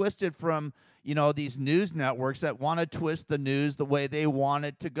twisted from, you know, these news networks that want to twist the news the way they want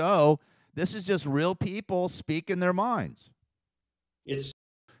it to go. This is just real people speaking their minds. It's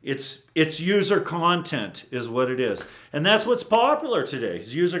user content is what it is. And that's what's popular today,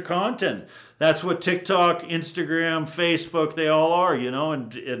 is user content. That's what TikTok, Instagram, Facebook, they all are, you know,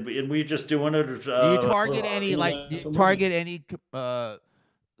 and we just doing it. Do you target any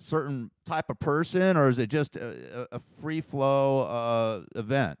certain type of person, or is it just a free flow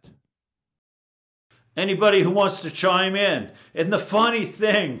event? Anybody who wants to chime in. And the funny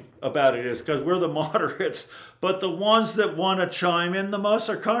thing about it is, because we're the moderates, but the ones that want to chime in the most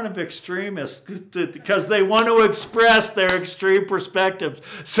are kind of extremists because they want to express their extreme perspectives.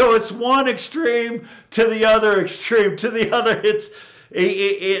 So it's one extreme to the other extreme to the other. It's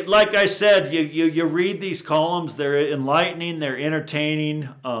like I said, you read these columns, they're enlightening, they're entertaining,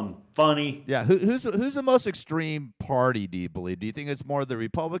 funny. Yeah, who's the most extreme party, do you believe? Do you think it's more the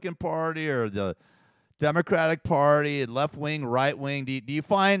Republican Party or the Democratic Party, left wing, right wing? Do you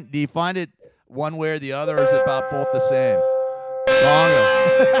find it one way or the other, or is it about both the same?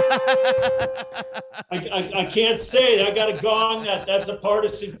 I can't say. I got to gong that. That's a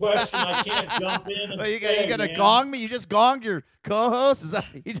partisan question. I can't jump in. And you got to gong me. You just gonged your co-host. Is that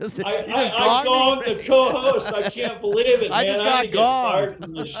I gonged the co-host. I can't believe it. I man. just got gonged. Fired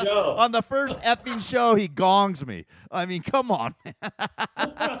from the show. On the first effing show, he gongs me. I mean, come on.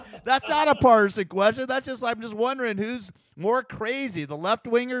 That's not a partisan question. That's just, I'm just wondering who's more crazy, the left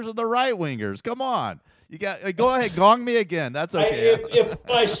wingers or the right wingers. Come on. You got go ahead, gong me again. That's okay. If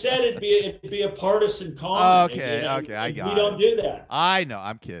I said it'd be a partisan comment. Okay, I got it. We don't do that. I know.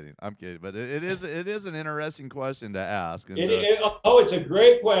 I'm kidding. But it is an interesting question to ask. And, it's a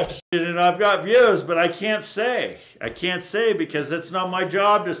great question, and I've got views, but I can't say. Because it's not my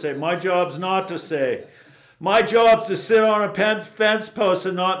job to say. My job's not to say. My job's to sit on a fence post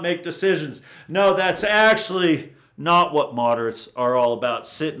and not make decisions. No, that's actually not what moderates are all about,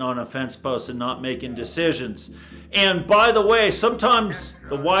 sitting on a fence post and not making decisions. And by the way, sometimes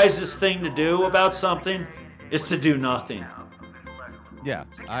the wisest thing to do about something is to do nothing. Yeah,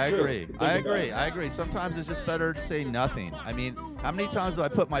 I agree. Sometimes it's just better to say nothing. I mean, how many times do I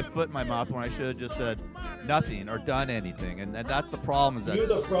put my foot in my mouth when I should have just said nothing or done anything? And that's the problem. Is that you're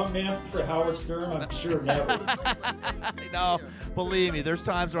the front man for Howard Stern? I'm sure never. No, believe me, there's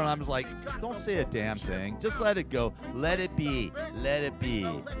times when I'm just like, don't say a damn thing. Just let it go. Let it be. Let it be.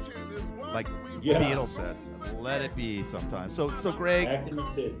 Like the Beatles said. Let it be sometimes. So Greg,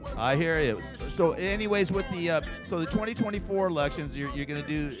 I hear you. So anyways, with the 2024 elections, you're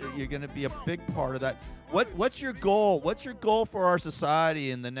gonna be a big part of that. What's your goal? What's your goal for our society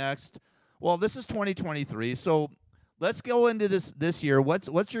in the next? Well, this is 2023. So let's go into this year.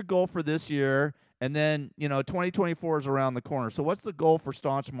 What's your goal for this year? And then 2024 is around the corner. So what's the goal for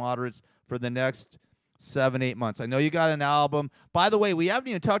Staunch Moderates for the next 7-8 months? I know you got an album. By the way, we haven't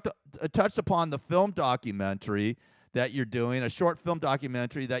even touched upon the film documentary that you're doing, a short film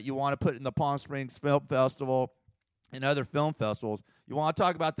documentary that you want to put in the Palm Springs Film Festival and other film festivals. You want to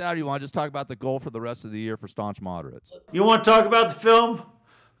talk about that, or you want to just talk about the goal for the rest of the year for Staunch Moderates? You want to talk about the film?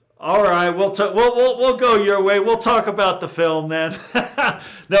 All right, we'll go your way. We'll talk about the film then.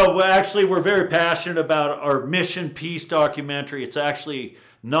 No, actually, we're very passionate about our Mission Peace documentary. It's actually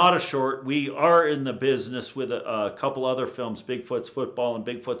not a short. We are in the business with a couple other films, Bigfoot's Football and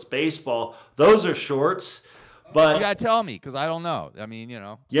Bigfoot's Baseball. Those are shorts. But you gotta tell me, because I don't know. I mean, you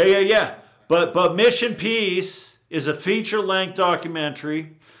know. Yeah. But Mission Peace is a feature-length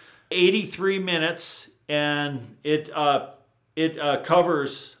documentary, 83 minutes, and it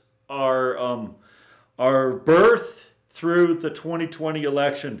covers our birth through the 2020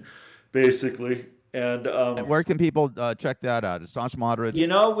 election, basically. And where can people check that out? It's Staunch Moderates. You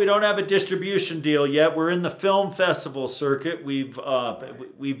know, we don't have a distribution deal yet. We're in the film festival circuit. We've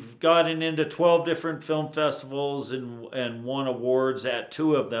gotten into 12 different film festivals and won awards at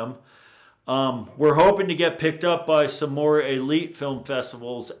 2 of them. We're hoping to get picked up by some more elite film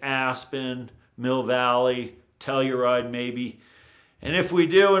festivals, Aspen, Mill Valley, Telluride maybe. And if we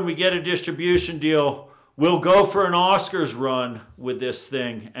do and we get a distribution deal, we'll go for an Oscars run with this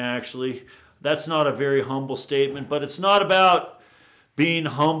thing, actually. That's not a very humble statement, but it's not about being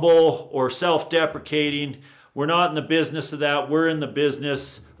humble or self-deprecating. We're not in the business of that. We're in the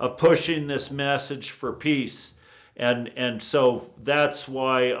business of pushing this message for peace. And so that's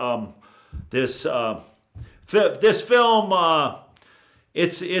why this film,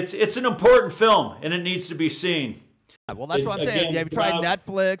 it's an important film, and it needs to be seen. Well, that's what I'm saying. Have you tried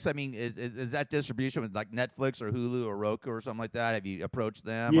Netflix? I mean, is that distribution with like Netflix or Hulu or Roku or something like that? Have you approached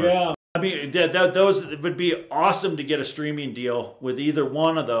them? Yeah. Or? I mean, those would be awesome to get a streaming deal with either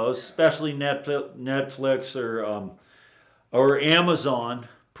one of those, especially Netflix or Amazon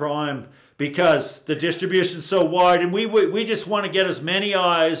Prime, because the distribution's so wide, and we just want to get as many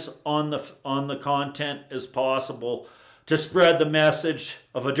eyes on the content as possible to spread the message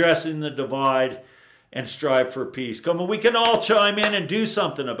of addressing the divide and strive for peace. Come on, we can all chime in and do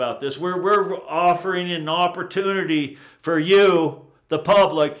something about this. We're offering an opportunity for you, the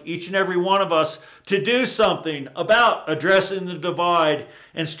public, each and every one of us, to do something about addressing the divide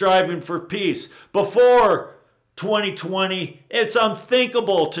and striving for peace. Before 2020, it's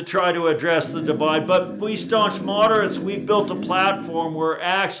unthinkable to try to address the divide, but we Staunch Moderates, we've built a platform where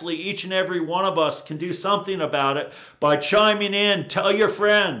actually each and every one of us can do something about it by chiming in. Tell your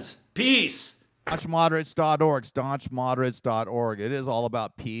friends. Peace. StaunchModerates.org, StaunchModerates.org. It is all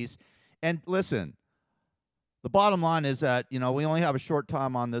about peace. And listen, the bottom line is that, you know, we only have a short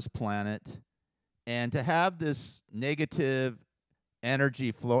time on this planet, and to have this negative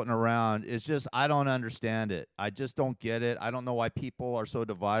energy floating around is just, I don't understand it. I just don't get it. I don't know why people are so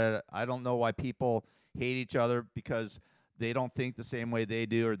divided. I don't know why people hate each other because they don't think the same way they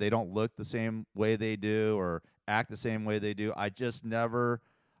do, or they don't look the same way they do, or act the same way they do. I just never,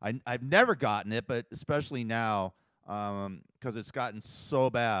 I've never gotten it, but especially now, because it's gotten so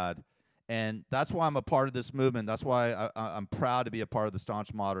bad. And that's why I'm a part of this movement. That's why I'm proud to be a part of the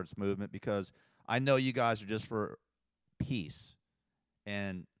Staunch Moderates movement, because I know you guys are just for peace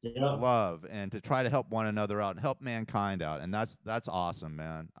and love, and to try to help one another out and help mankind out. And that's awesome,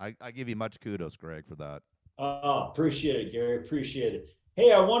 man. I give you much kudos, Greg, for that. Appreciate it, Gary. Appreciate it.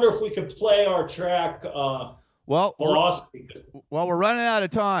 Hey, I wonder if we could play our track. Well, we're running out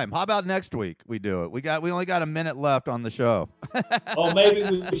of time. How about next week we do it? We only got a minute left on the show. Oh, maybe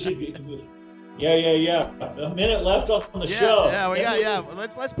we should be. Yeah. A minute left on the show. Yeah.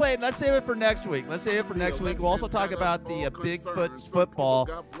 Let's play it. Let's save it for next week. We'll also talk about the Bigfoot's football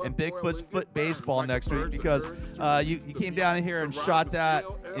and Bigfoot's foot baseball next week, because you came down here and shot that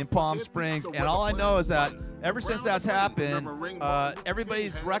in Palm Springs, and all I know is that ever since that's happened,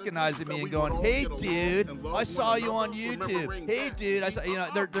 everybody's recognizing me and going, "Hey, dude, I saw you on YouTube. Hey, dude, I saw." You know,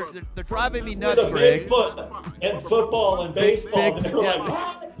 they're driving me nuts, Greg. Bigfoot and football and baseball.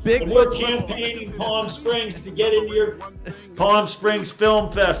 We're campaigning Palm Springs to get into your Palm Springs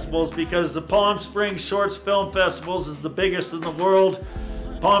film festivals, because the Palm Springs Shorts Film Festivals is the biggest in the world.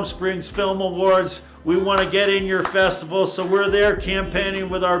 Palm Springs Film Awards. We want to get in your festival, so we're there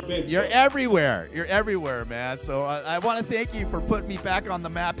campaigning with our big. You're everywhere. You're everywhere, man. So I want to thank you for putting me back on the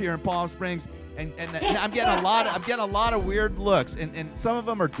map here in Palm Springs. And I'm getting a lot of weird looks, and some of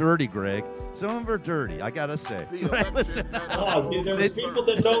them are dirty, Greg. Some of them are dirty, I gotta say. Listen, dude, there's people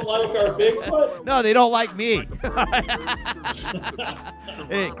that don't like our Bigfoot. No, they don't like me.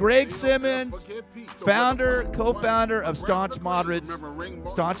 Hey, Greg Simmons, co-founder of Staunch Moderates,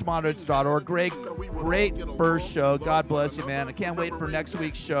 StaunchModerates.org. Greg, great first show. God bless you, man. I can't wait for next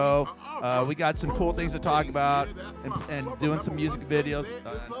week's show. We got some cool things to talk about, and doing some music videos.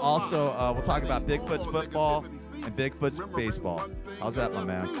 Also, we'll talk about Bigfoot's football and Bigfoot's baseball. How's that, my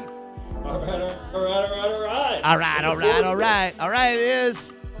man? All right. It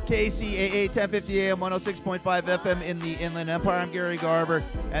is KCAA 1050 AM 106.5 FM in the Inland Empire. I'm Gary Garber,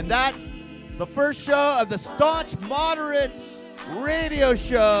 and that's the first show of the Staunch Moderates radio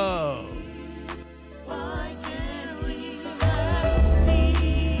show.